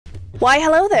Why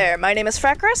hello there, my name is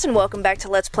Frackress and welcome back to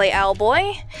Let's Play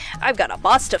Owlboy. I've got a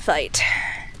boss to fight.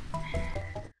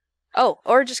 Oh,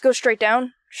 or just go straight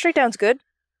down. Straight down's good.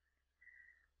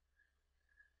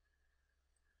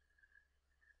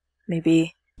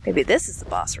 Maybe this is the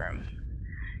boss room.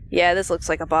 Yeah, this looks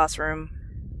like a boss room.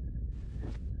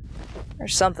 Or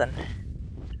something.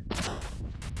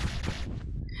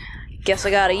 Guess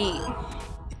I gotta eat.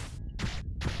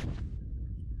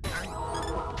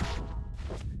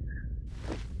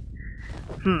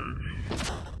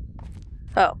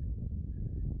 Oh.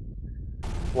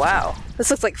 Wow. This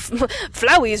looks like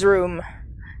Flowey's room.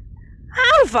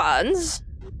 Alphonse?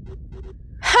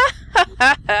 Ha ha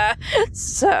ha ha!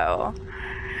 So,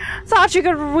 thought you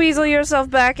could weasel yourself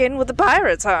back in with the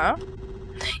pirates, huh?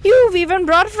 You've even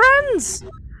brought friends!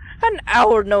 An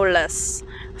owl, no less.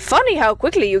 Funny how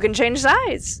quickly you can change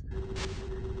size.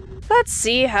 Let's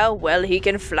see how well he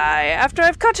can fly after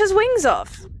I've cut his wings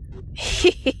off.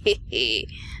 Hey!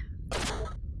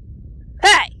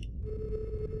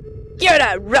 You're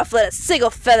not ruffling a single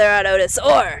feather on Otus,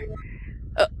 or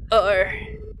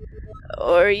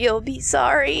you'll be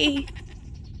sorry.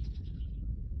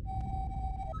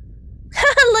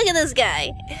 Look at this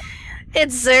guy.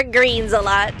 It's Sir Greens a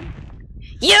lot.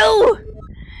 You!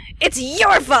 It's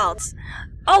your fault!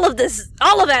 All of this,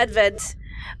 all of Advent,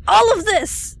 all of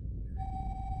this!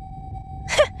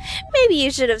 Maybe you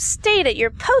should have stayed at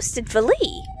your post in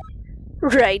Philly.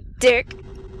 Right, Dick?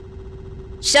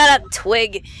 Shut up,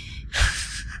 Twig.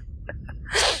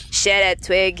 Shut up,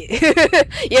 Twig.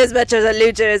 You're as much as a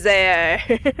looter as they are.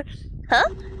 Huh?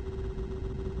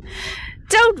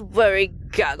 Don't worry,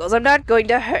 Goggles. I'm not going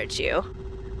to hurt you.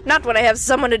 Not when I have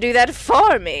someone to do that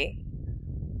for me.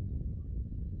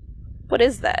 What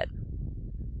is that?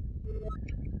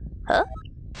 Huh?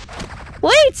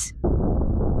 Wait!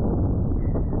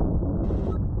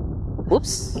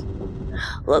 Whoops.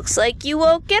 Looks like you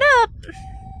woke it up.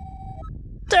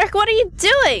 Dirk, what are you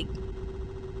doing?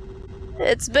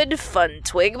 It's been fun,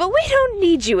 Twig, but we don't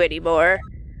need you anymore.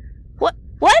 What?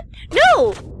 What?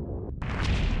 No!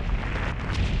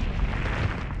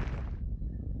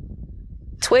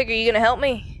 Twig, are you gonna help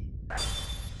me?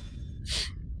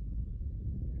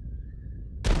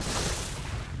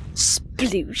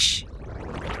 Sploosh.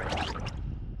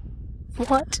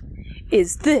 What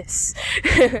is this?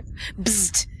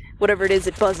 Bzzzt. Whatever it is,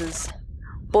 it buzzes.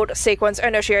 Boot sequence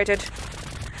initiated.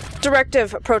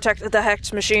 Directive, protect the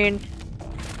hacked machine.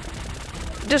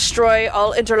 Destroy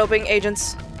all interloping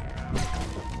agents.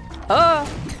 Ah!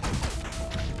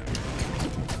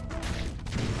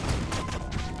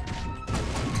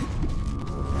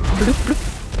 Bloop, bloop.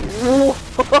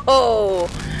 Whoa!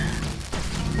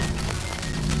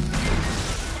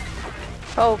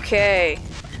 Okay.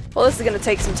 Well, this is gonna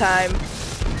take some time.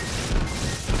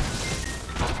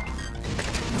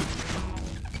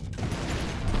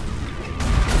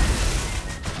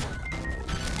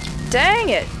 Dang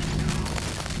it!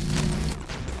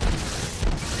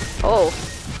 Oh.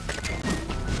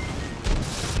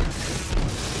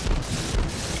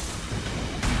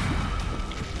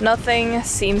 Nothing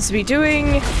seems to be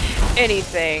doing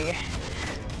anything.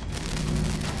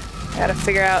 Gotta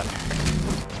figure out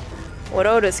what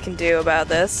Otus can do about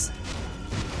this.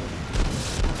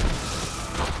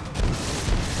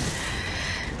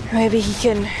 Maybe he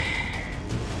can...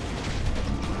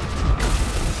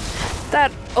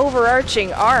 That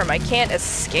overarching arm, I can't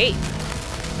escape.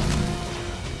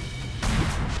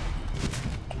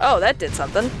 Oh, that did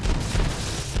something.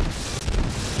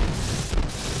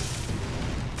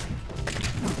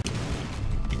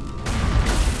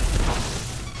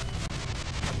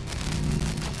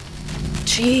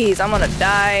 Jeez, I'm gonna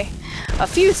die a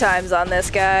few times on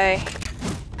this guy.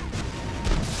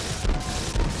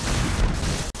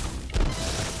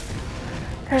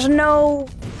 There's no...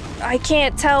 I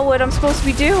can't tell what I'm supposed to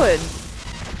be doing.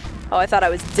 Oh, I thought I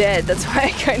was dead. That's why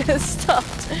I kind of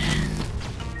stopped.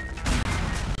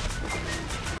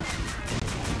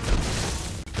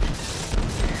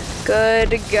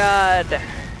 Good God.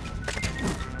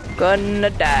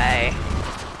 Gonna die.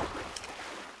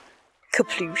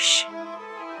 Kaploosh.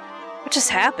 What just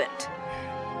happened?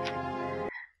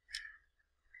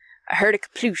 I heard a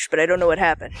kaploosh, but I don't know what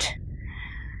happened.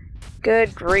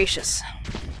 Good gracious.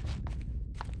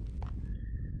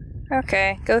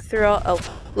 Okay, go through all... Oh,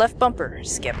 left bumper.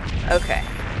 Skip. Okay.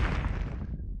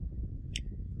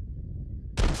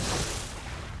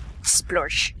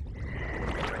 Splorsh.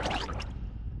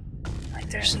 Like,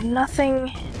 there's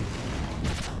nothing...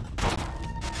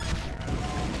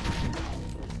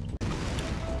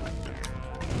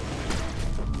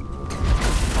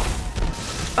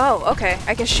 Oh, okay.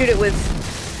 I can shoot it with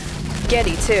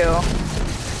spaghetti, too.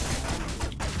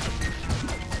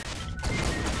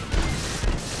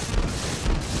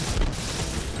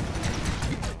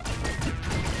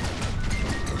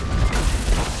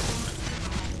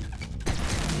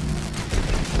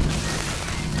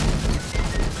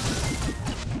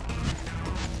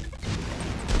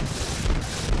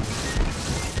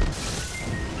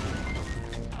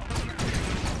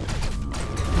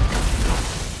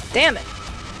 Damn it. I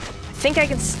think I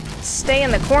can stay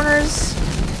in the corners.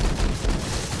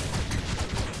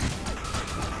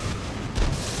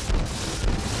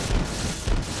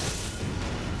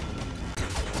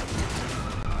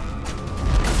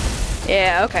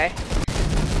 Yeah, okay.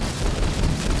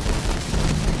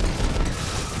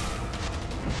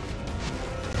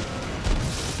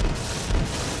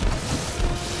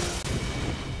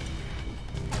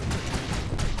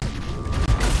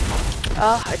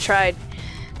 Oh, I tried.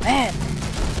 Man.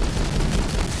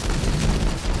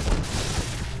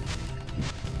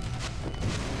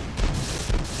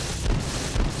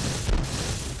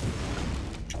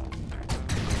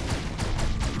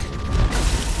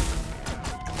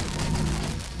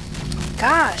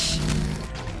 Gosh.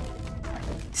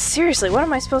 Seriously, what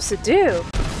am I supposed to do?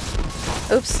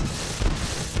 Oops.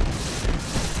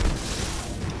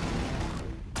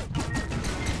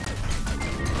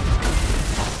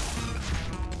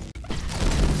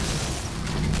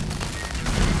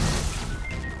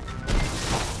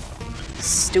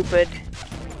 Stupid.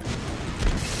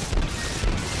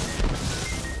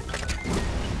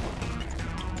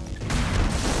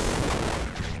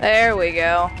 There we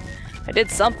go. I did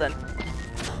something.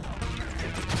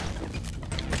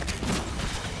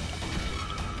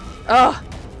 Oh!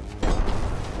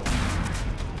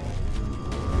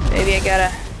 Maybe I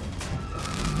gotta...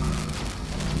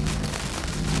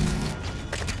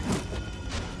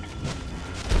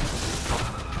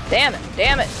 Damn it,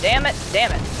 damn it, damn it,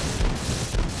 damn it.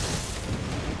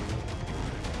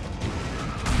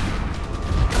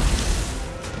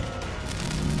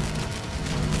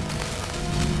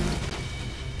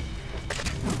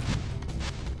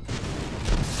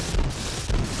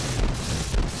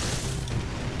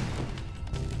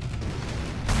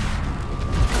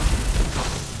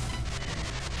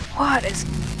 What is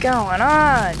going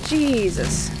on?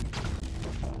 Jesus.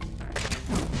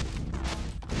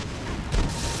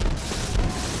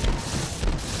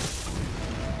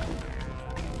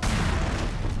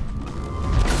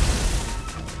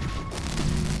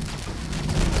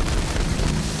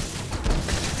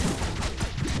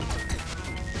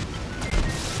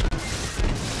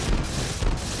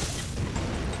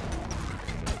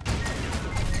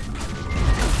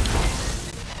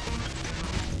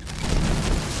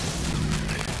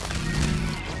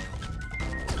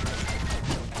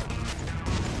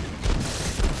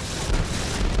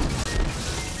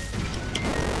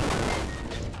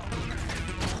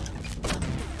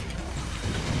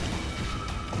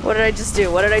 What did I just do?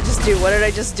 What did I just do? What did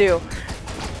I just do?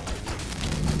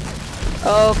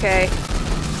 Okay.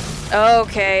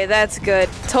 Okay, that's good.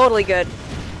 Totally good.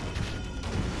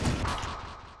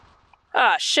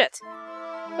 Ah, shit.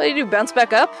 What did you do? Bounce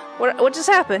back up? What just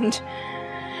happened?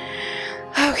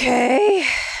 Okay.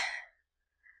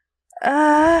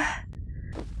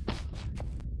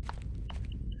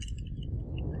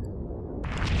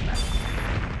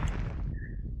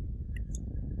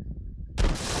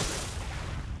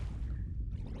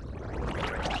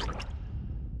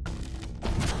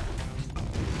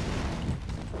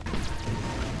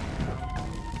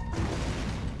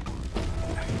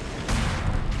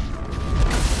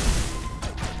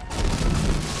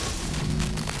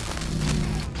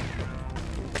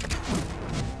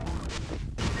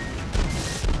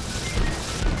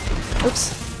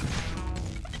 Oops.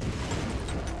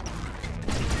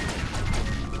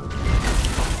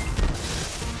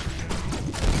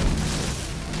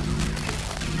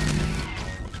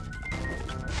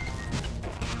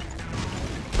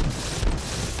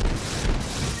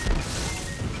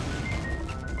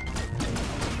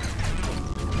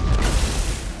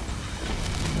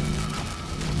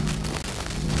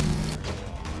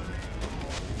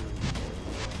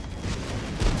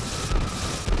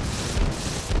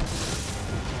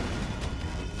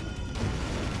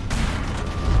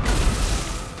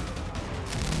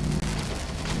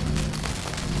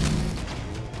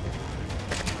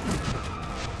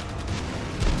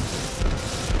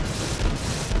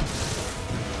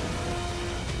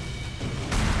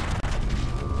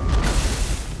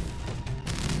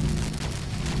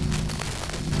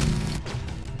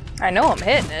 I know I'm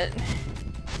hitting it.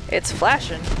 It's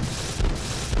flashing.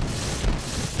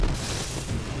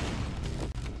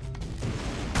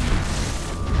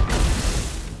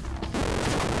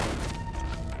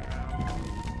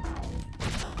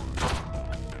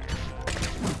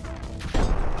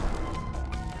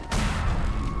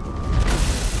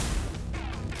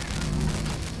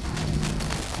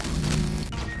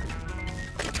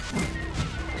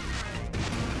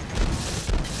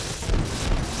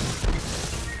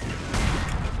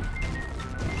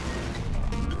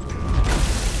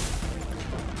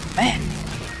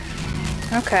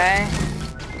 Okay.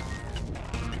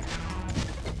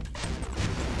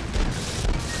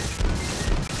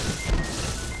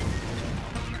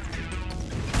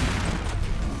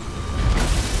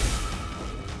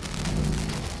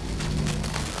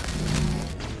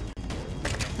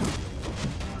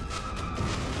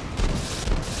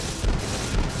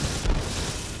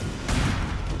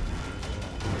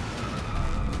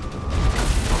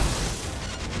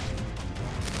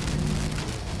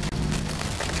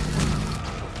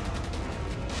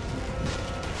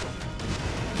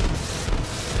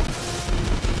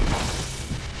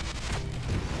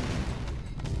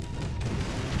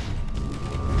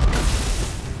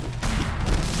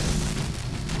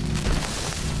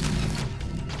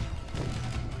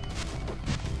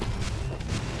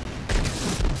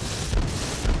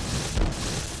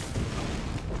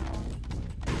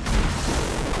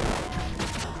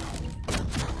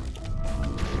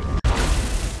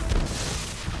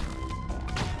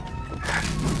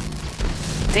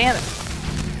 Damn it.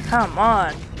 Come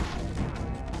on.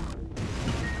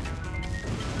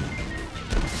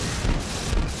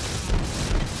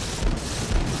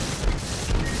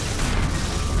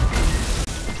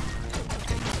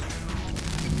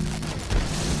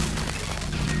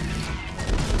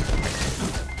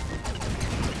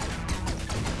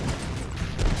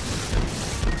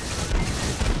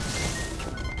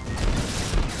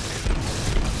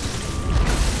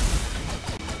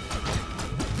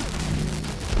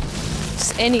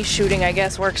 Any shooting, I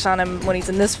guess, works on him when he's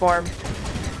in this form.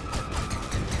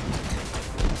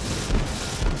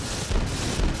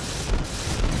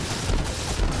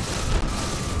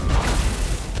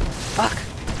 Fuck.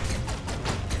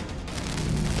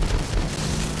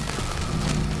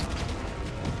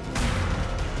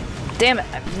 Damn it,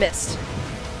 I missed.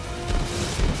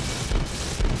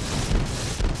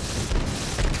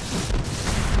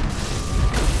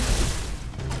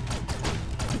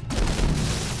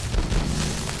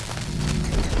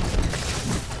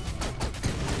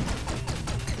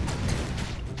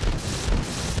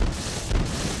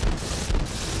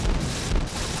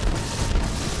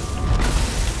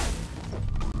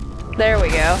 There we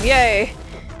go. Yay!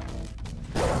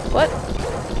 What?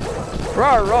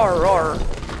 Roar, roar, roar.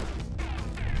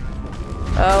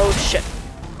 Oh, shit.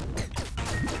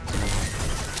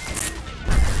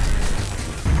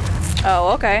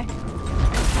 Oh, okay.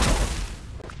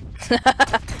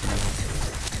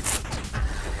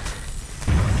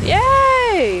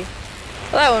 Yay!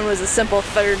 Well, that one was a simple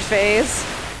third phase.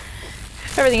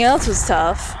 Everything else was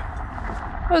tough.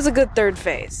 It was a good third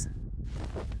phase.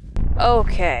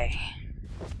 Okay.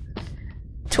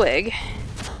 Twig.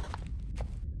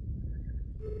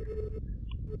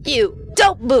 You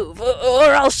don't move,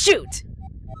 or I'll shoot!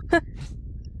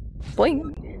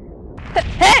 Boing.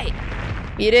 Hey!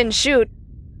 You didn't shoot.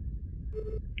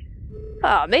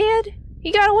 Aw, man.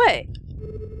 He got away.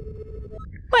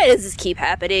 Why does this keep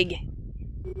happening?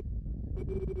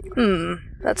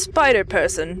 That spider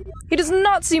person. He does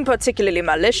not seem particularly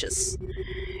malicious.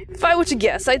 If I were to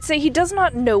guess, I'd say he does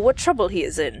not know what trouble he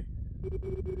is in.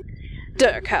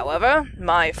 Dirk, however,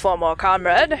 my former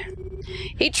comrade,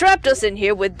 he trapped us in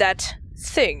here with that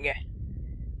thing.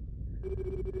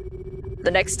 The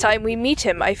next time we meet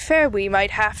him, I fear we might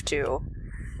have to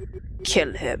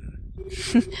kill him.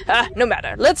 No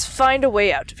matter. Let's find a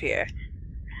way out of here.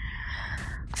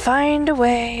 Find a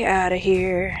way out of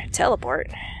here. Teleport.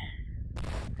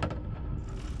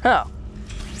 Oh.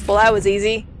 Well, that was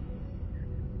easy.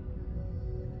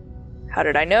 How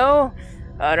did I know?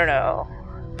 I don't know.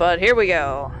 But here we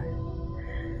go.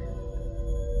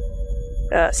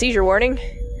 Seizure warning.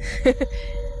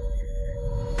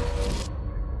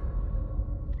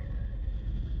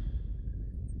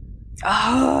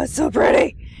 Oh, it's so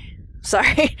pretty!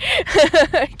 Sorry.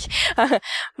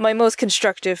 My most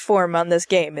constructive form on this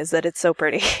game is that it's so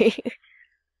pretty.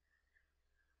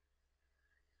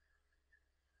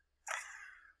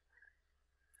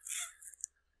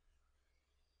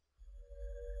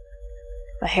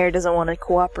 My hair doesn't want to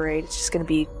cooperate, it's just gonna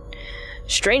be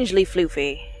strangely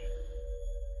floofy.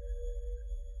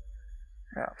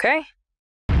 Okay.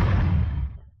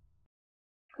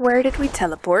 Where did we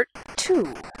teleport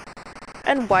to?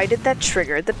 And why did that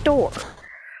trigger the door?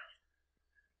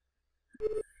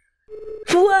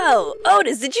 Whoa!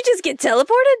 Otus, did you just get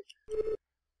teleported?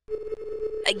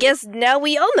 I guess now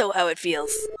we all know how it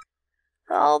feels.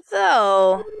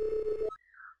 Although...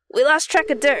 we lost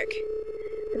track of Dirk.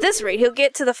 At this rate, he'll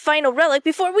get to the final relic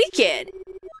before we can.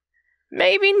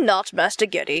 Maybe not, Master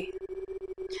Getty.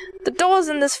 The doors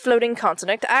in this floating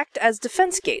continent act as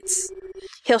defense gates.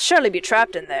 He'll surely be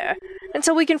trapped in there,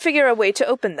 until we can figure a way to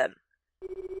open them.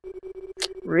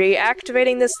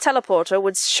 Reactivating this teleporter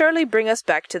would surely bring us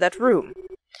back to that room.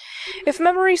 If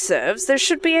memory serves, there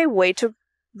should be a way to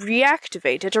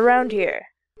reactivate it around here.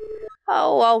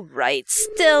 Oh, alright.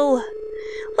 Still,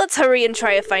 let's hurry and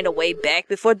try to find a way back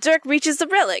before Dirk reaches the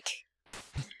relic.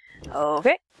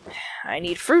 Okay. I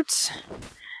need fruits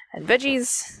and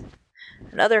veggies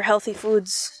and other healthy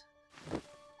foods.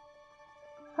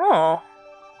 Oh.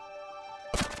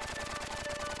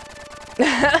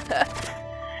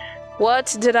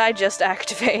 What did I just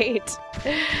activate?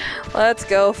 Let's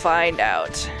go find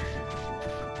out.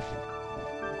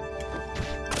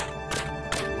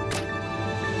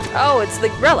 Oh, it's the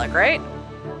relic, right?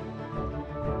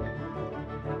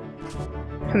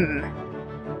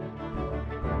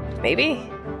 Maybe?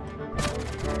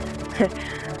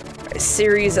 A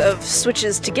series of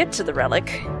switches to get to the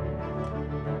relic.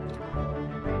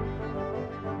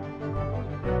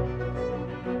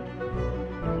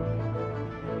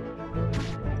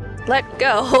 Let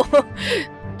go!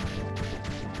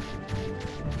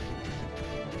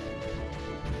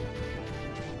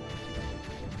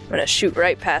 I'm gonna shoot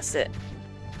right past it.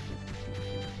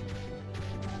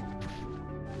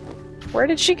 Where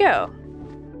did she go?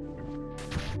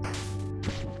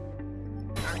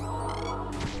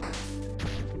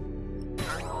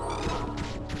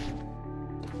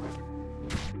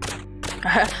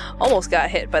 Almost got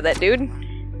hit by that dude.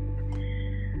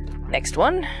 Next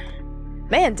one.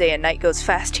 Man, day and night goes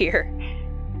fast here.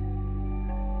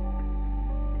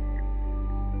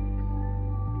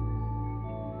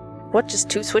 What, just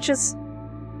 2 switches?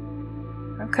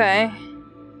 Okay.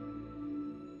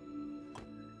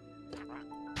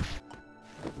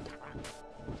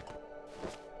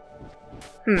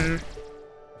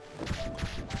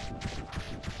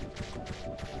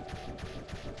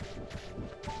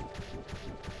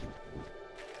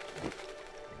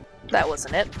 That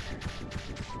wasn't it.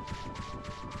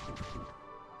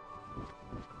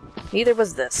 Neither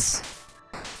was this.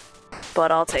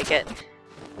 But I'll take it.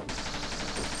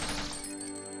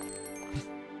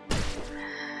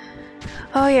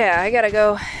 Oh yeah, I gotta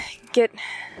go get...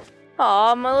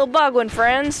 Aw, my little Bogwin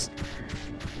friends.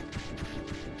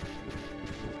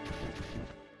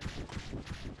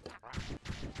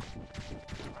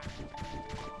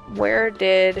 Where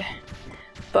did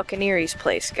Buccaneery's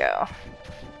place go?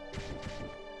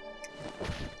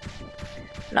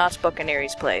 Not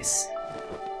Buccaneery's place.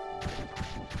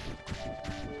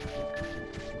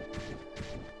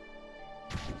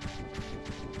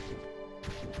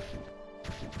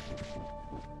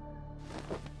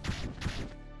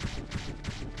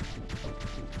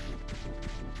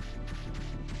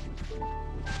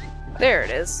 There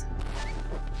it is.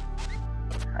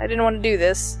 I didn't want to do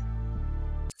this.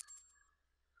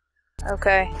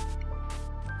 Okay.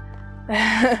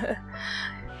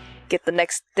 Get the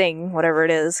next thing, whatever it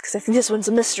is, because I think this one's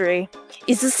a mystery.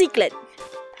 It's a secret.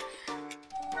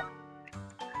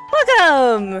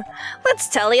 Welcome! Let's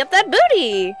tally up that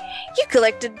booty! You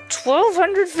collected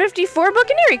 1,254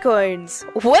 Buccaneery coins!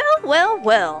 Well, well,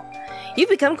 well. You've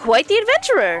become quite the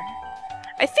adventurer.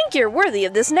 I think you're worthy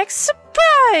of this next surprise!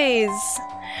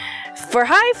 For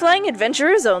high-flying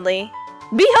adventurers only.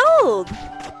 Behold!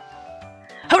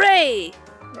 Hooray!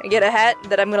 I get a hat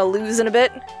that I'm gonna lose in a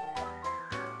bit.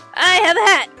 I have a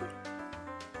hat!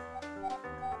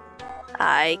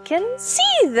 I can see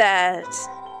that.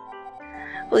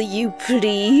 Will you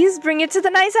please bring it to the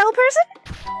nice owl person?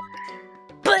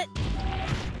 But...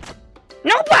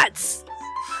 no buts!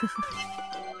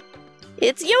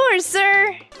 It's yours,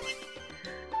 sir!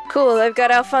 Cool, I've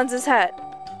got Alphonse's hat.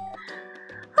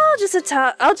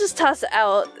 I'll just toss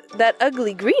out that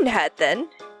ugly green hat then.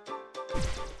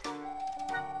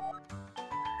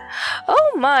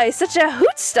 Oh my, such a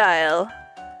hoot style!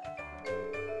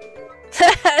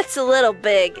 It's a little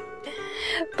big,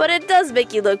 but it does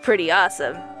make you look pretty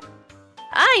awesome.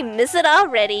 I miss it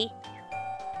already.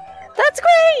 That's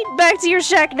great! Back to your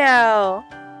shack now!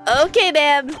 Okay,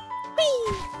 ma'am.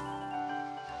 Whee!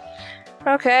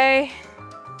 Okay.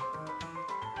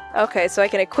 Okay, so I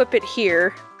can equip it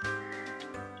here.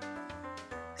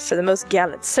 For the most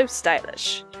gallant, so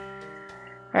stylish.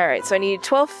 Alright, so I need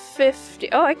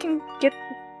 1250. Oh, I can get...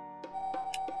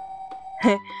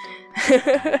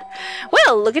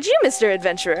 Well, look at you, Mr.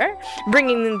 Adventurer.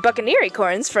 Bringing Buccaneery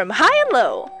corns from high and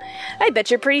low. I bet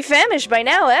you're pretty famished by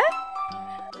now, eh?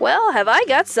 Well, have I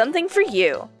got something for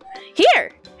you.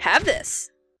 Here, have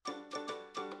this.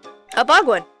 A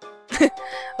Bogwin.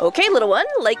 Okay, little one,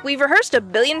 like we've rehearsed a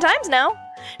billion times now.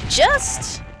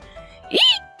 Just...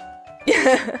 eat!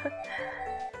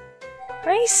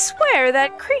 I swear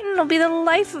that cretin will be the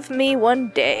life of me one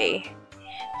day.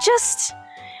 Just...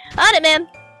 on it, ma'am!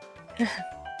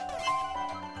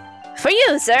 For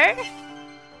you, sir!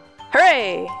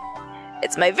 Hooray!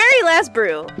 It's my very last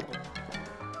brew!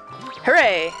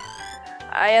 Hooray!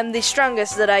 I am the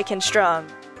strongest that I can strong.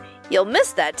 You'll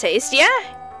miss that taste, yeah?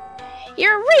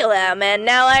 You're a real man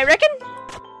now, I reckon?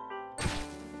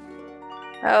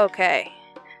 Okay.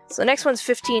 So the next one's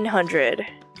 1500.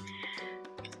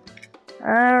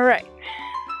 Alright.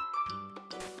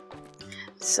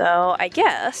 So, I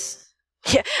guess...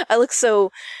 Yeah, I look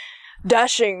so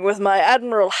dashing with my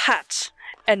admiral hat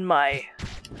and my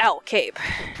owl cape.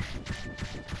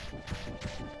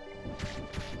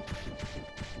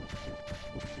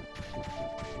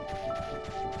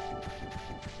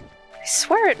 I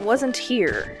swear it wasn't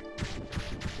here.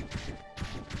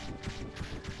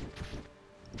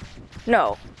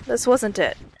 No, this wasn't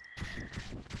it.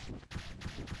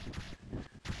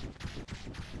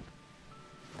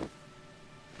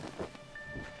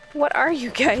 What are you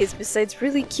guys besides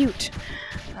really cute?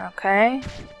 Okay.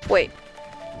 Wait.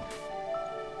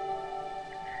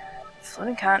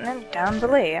 Floating continent down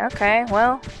below. Okay,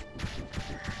 well.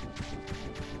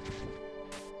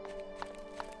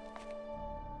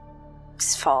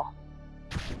 Just fall.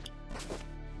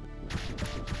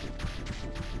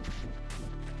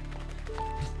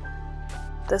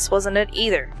 This wasn't it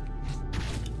either.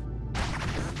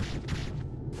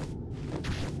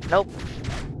 Nope.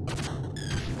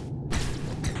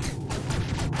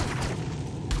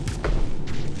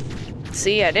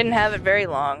 See, I didn't have it very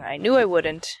long. I knew I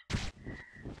wouldn't.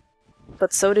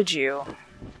 But so did you.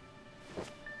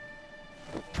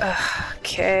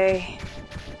 Okay.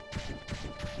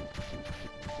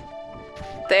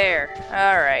 There.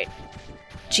 Alright.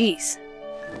 Jeez.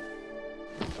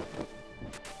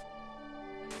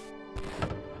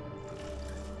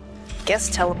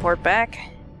 Guess teleport back?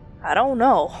 I don't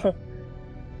know.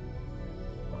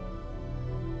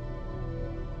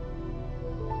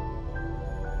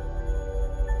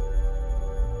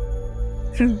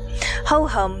 Ho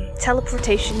hum,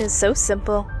 teleportation is so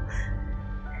simple.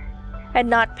 And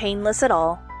not painless at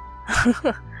all.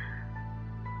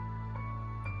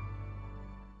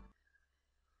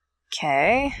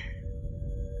 Okay.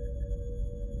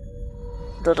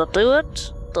 Did I do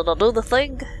it? Did I do the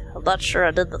thing? I'm not sure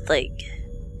I did the thing.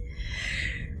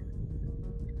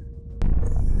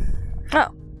 Oh,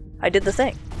 I did the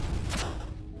thing.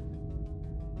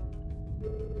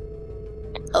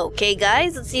 Okay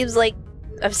guys, it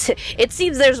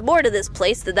seems there's more to this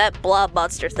place than that blob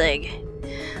monster thing.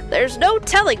 There's no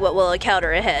telling what we'll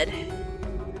encounter ahead.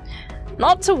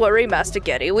 Not to worry, Master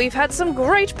Getty, we've had some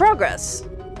great progress.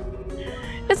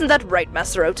 Isn't that right,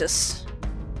 Master Otus?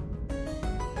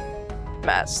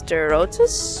 Master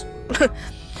Otus?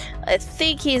 I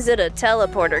think he's in a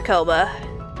teleporter coma.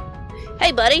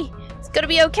 Hey buddy, it's gonna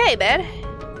be okay, man.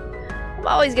 I'm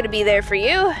always gonna be there for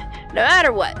you, no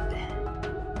matter what.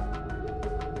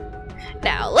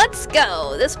 Now, let's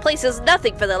go! This place is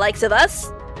nothing for the likes of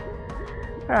us!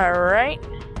 Alright.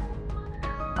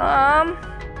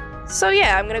 So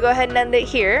yeah, I'm gonna go ahead and end it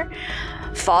here.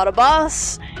 Fought a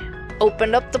boss,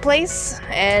 opened up the place,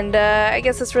 and I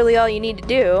guess that's really all you need to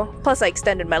do. Plus I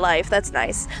extended my life, that's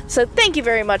nice. So thank you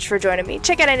very much for joining me.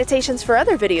 Check out annotations for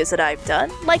other videos that I've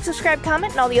done. Like, subscribe,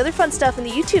 comment, and all the other fun stuff in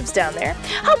the YouTubes down there.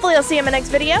 Hopefully I'll see you in my next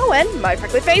video, and my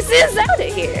freckly face is out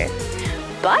of here!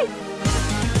 Bye!